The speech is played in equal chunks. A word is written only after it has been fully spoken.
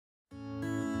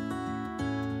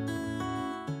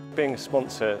Being a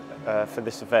sponsor for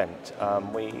this event,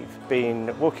 we've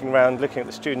been walking around looking at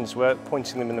the students' work,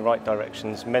 pointing them in the right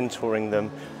directions, mentoring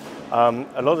them.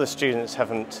 A lot of the students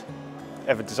haven't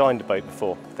ever designed a boat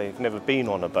before. They've never been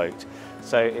on a boat.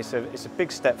 So it's a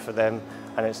big step for them,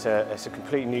 and it's a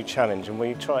completely new challenge, and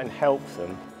we try and help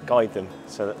them, guide them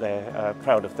so that they're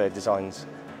proud of their designs.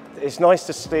 It's nice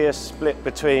to see a split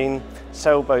between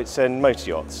sailboats and motor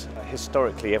yachts.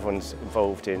 Historically, everyone's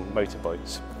involved in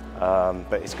motorboats.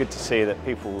 But it's good to see that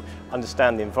people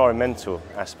understand the environmental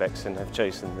aspects and have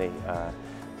chosen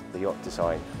the yacht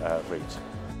design route.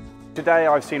 Today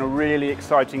I've seen a really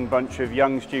exciting bunch of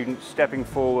young students stepping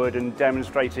forward and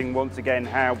demonstrating once again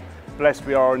how blessed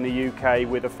we are in the UK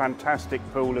with a fantastic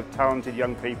pool of talented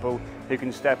young people who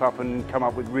can step up and come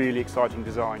up with really exciting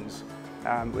designs.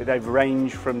 They've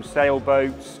ranged from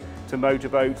sailboats to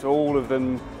motorboats, all of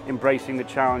them embracing the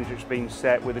challenge that's been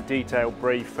set with a detailed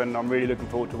brief, and I'm really looking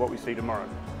forward to what we see tomorrow.